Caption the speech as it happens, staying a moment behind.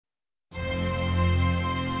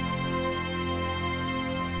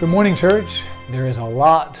Good morning, church. There is a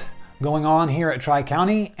lot going on here at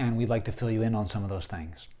Tri-County, and we'd like to fill you in on some of those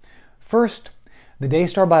things. First, the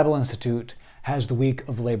Daystar Bible Institute has the week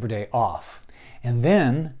of Labor Day off. And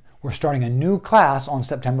then we're starting a new class on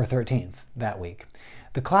September 13th that week.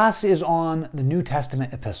 The class is on the New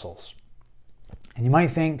Testament epistles. And you might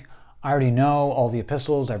think, I already know all the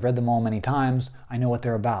epistles, I've read them all many times, I know what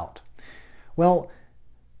they're about. Well,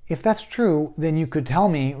 if that's true, then you could tell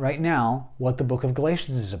me right now what the book of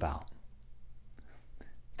Galatians is about.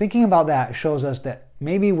 Thinking about that shows us that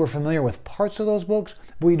maybe we're familiar with parts of those books,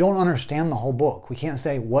 but we don't understand the whole book. We can't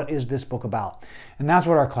say, what is this book about? And that's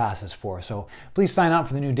what our class is for. So please sign up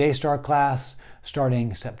for the new Daystar class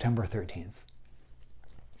starting September 13th.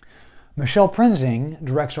 Michelle Prinzing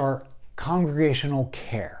directs our congregational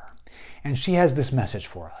care, and she has this message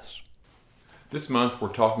for us. This month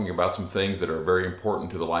we're talking about some things that are very important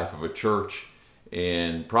to the life of a church,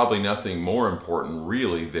 and probably nothing more important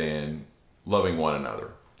really than loving one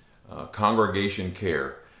another. Congregation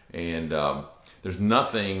care. And there's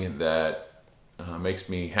nothing that makes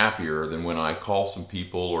me happier than when I call some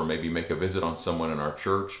people or maybe make a visit on someone in our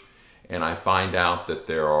church and I find out that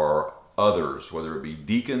there are others, whether it be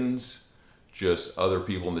deacons, just other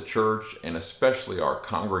people in the church, and especially our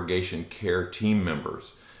congregation care team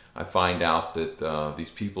members. I find out that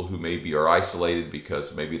these people who maybe are isolated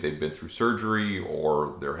because maybe they've been through surgery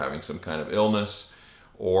or they're having some kind of illness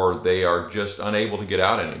or they are just unable to get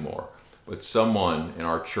out anymore. But someone in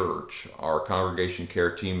our church, our congregation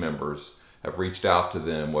care team members, have reached out to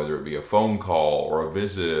them, whether it be a phone call or a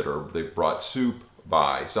visit, or they brought soup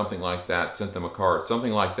by, something like that, sent them a card,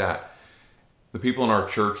 something like that. The people in our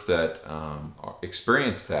church that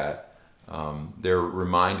experience that, they're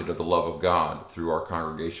reminded of the love of God through our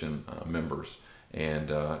congregation members,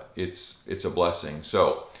 and it's a blessing.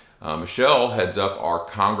 So Michelle heads up our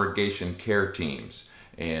congregation care teams,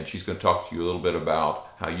 and she's going to talk to you a little bit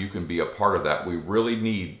about how you can be a part of that. We really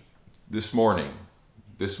need this morning,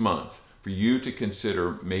 this month, for you to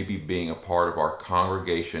consider maybe being a part of our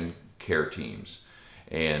congregation care teams.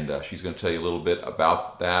 And she's going to tell you a little bit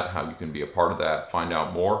about that, how you can be a part of that, find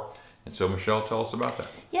out more. And so, Michelle, tell us about that.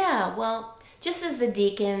 Yeah, well, just as the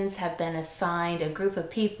deacons have been assigned a group of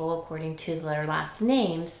people according to their last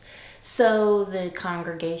names, so the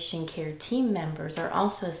congregation care team members are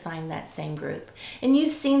also assigned that same group. And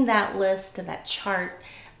you've seen that list, that chart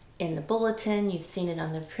in the bulletin. You've seen it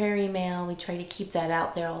on the prayer email. We try to keep that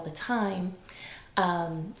out there all the time.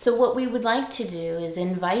 So what we would like to do is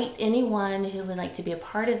invite anyone who would like to be a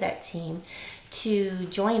part of that team to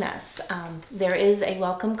join us. There is a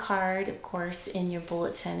welcome card, of course, in your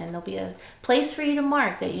bulletin, and there'll be a place for you to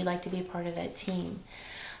mark that you'd like to be a part of that team.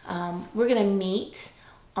 We're going to meet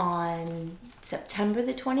on September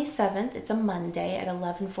the 27th. It's a Monday at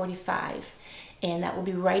 11:45, and that will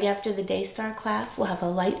be right after the Daystar class. We'll have a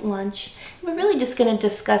light lunch. We're really just going to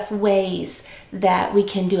discuss ways that we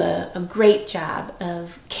can do a great job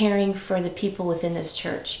of caring for the people within this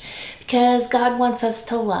church, because God wants us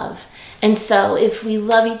to love. And so if we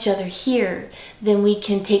love each other here, then we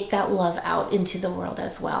can take that love out into the world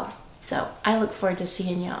as well. So I look forward to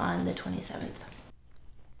seeing you on the 27th.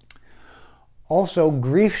 Also,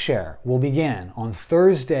 Grief Share will begin on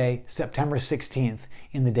Thursday, September 16th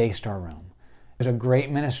in the Daystar Room. It's a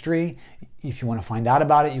great ministry. If you want to find out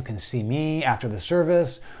about it, you can see me after the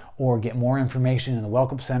service or get more information in the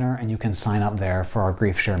Welcome Center, and you can sign up there for our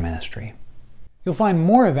Grief Share ministry. You'll find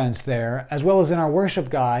more events there, as well as in our worship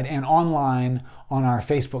guide and online on our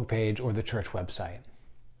Facebook page or the church website.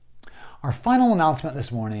 Our final announcement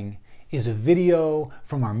this morning is a video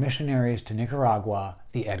from our missionaries to Nicaragua,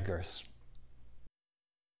 the Edgars.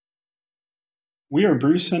 We are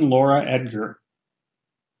Bruce and Laura Edgar.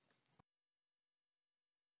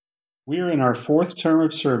 We are in our fourth term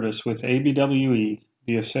of service with ABWE,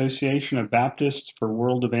 the Association of Baptists for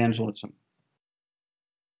World Evangelism.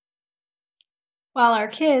 While our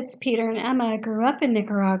kids, Peter and Emma, grew up in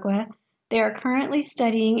Nicaragua, they are currently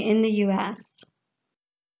studying in the U.S.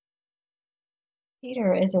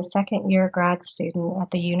 Peter is a second-year grad student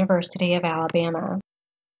at the University of Alabama.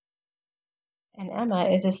 And Emma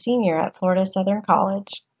is a senior at Florida Southern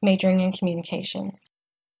College, majoring in communications.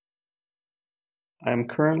 I am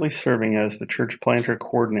currently serving as the church planter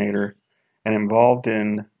coordinator and involved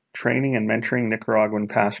in training and mentoring Nicaraguan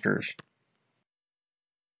pastors.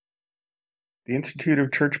 The Institute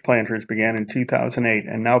of Church Planters began in 2008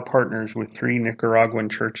 and now partners with 3 Nicaraguan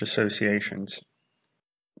church associations.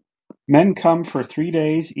 Men come for 3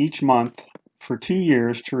 days each month for 2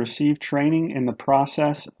 years to receive training in the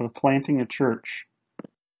process of planting a church,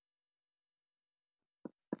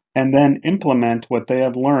 and then implement what they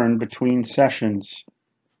have learned between sessions.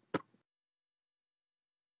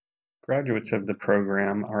 Graduates of the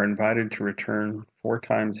program are invited to return 4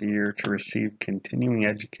 times a year to receive continuing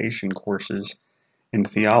education courses in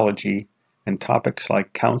theology and topics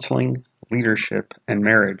like counseling, leadership, and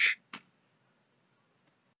marriage.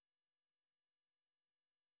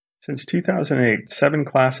 Since 2008, 7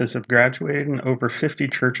 classes have graduated and over 50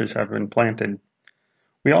 churches have been planted.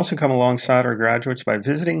 We also come alongside our graduates by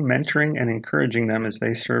visiting, mentoring, and encouraging them as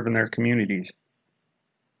they serve in their communities.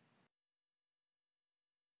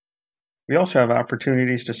 We also have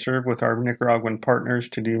opportunities to serve with our Nicaraguan partners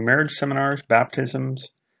to do marriage seminars, baptisms,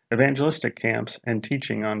 evangelistic camps, and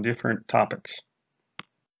teaching on different topics.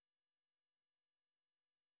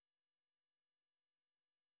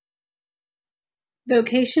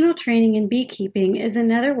 Vocational training in beekeeping is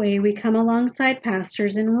another way we come alongside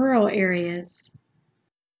pastors in rural areas.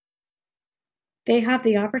 They have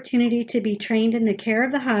the opportunity to be trained in the care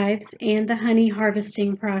of the hives and the honey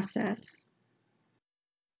harvesting process.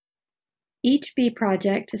 Each bee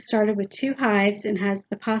project is started with 2 hives and has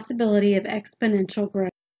the possibility of exponential growth.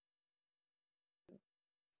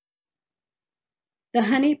 The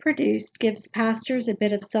honey produced gives pastors a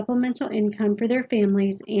bit of supplemental income for their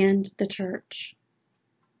families and the church.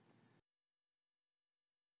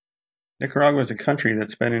 Nicaragua is a country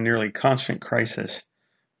that's been in nearly constant crisis,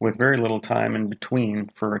 with very little time in between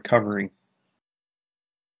for recovery.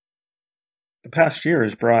 The past year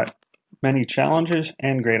has brought many challenges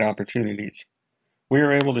and great opportunities. We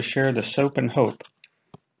are able to share the soap and hope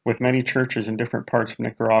with many churches in different parts of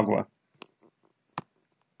Nicaragua.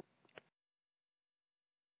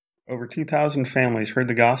 Over 2,000 families heard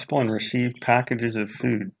the gospel and received packages of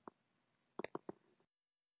food.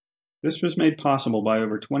 This was made possible by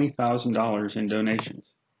over $20,000 in donations.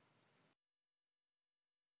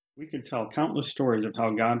 We could tell countless stories of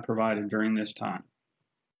how God provided during this time.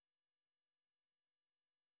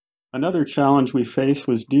 Another challenge we faced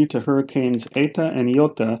was due to hurricanes Eta and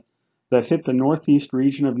Iota that hit the northeast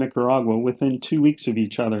region of Nicaragua within 2 weeks of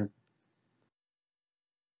each other.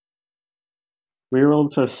 We were able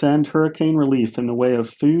to send hurricane relief in the way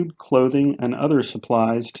of food, clothing, and other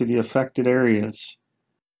supplies to the affected areas.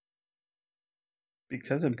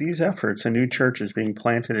 Because of these efforts, a new church is being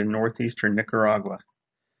planted in northeastern Nicaragua.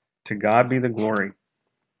 To God be the glory.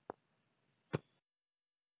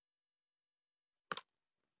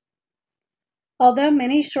 Although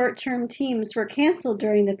many short-term teams were canceled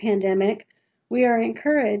during the pandemic, we are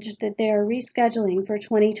encouraged that they are rescheduling for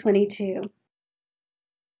 2022.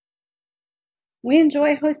 We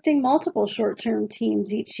enjoy hosting multiple short-term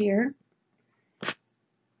teams each year.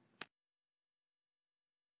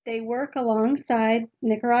 They work alongside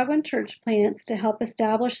Nicaraguan church plants to help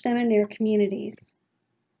establish them in their communities.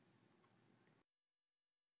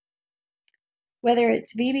 Whether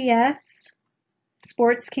it's VBS,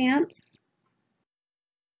 sports camps,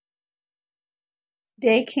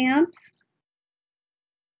 day camps,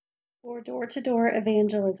 or door-to-door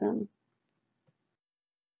evangelism.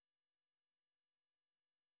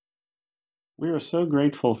 We are so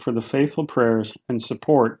grateful for the faithful prayers and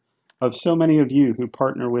support of so many of you who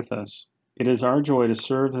partner with us. It is our joy to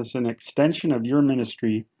serve as an extension of your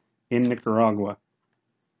ministry in Nicaragua.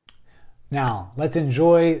 Now, let's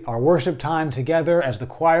enjoy our worship time together as the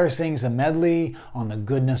choir sings a medley on the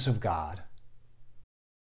goodness of God.